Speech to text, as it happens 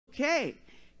Okay,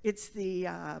 it's the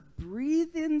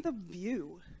breathe in the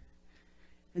view.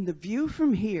 And the view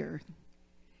from here,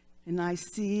 and I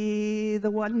see the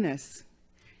oneness.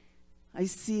 I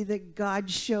see that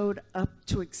God showed up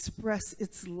to express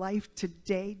its life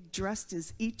today, dressed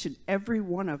as each and every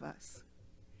one of us.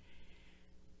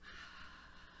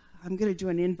 I'm going to do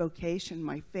an invocation.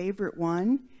 My favorite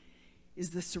one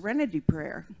is the Serenity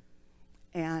Prayer.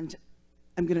 And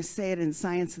I'm going to say it in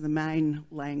Science of the Mind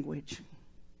language.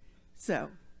 So,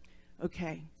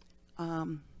 okay. I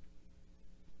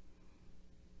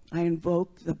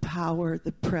invoke the power,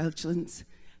 the presence,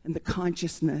 and the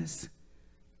consciousness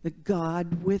that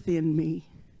God within me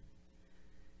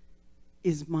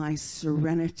is my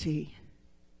serenity.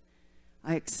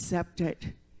 I accept it.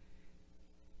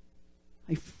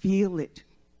 I feel it.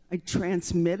 I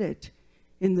transmit it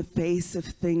in the face of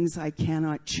things I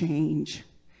cannot change.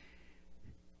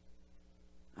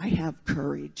 I have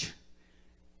courage.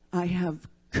 I have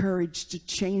courage to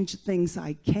change things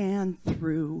I can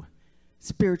through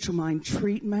spiritual mind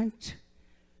treatment,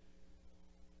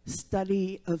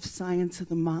 study of science of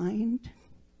the mind,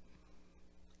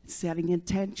 setting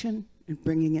intention, and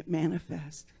bringing it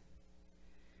manifest.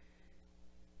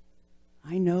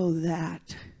 I know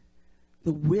that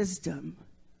the wisdom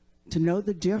to know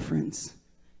the difference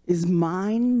is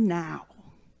mine now,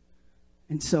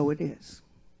 and so it is.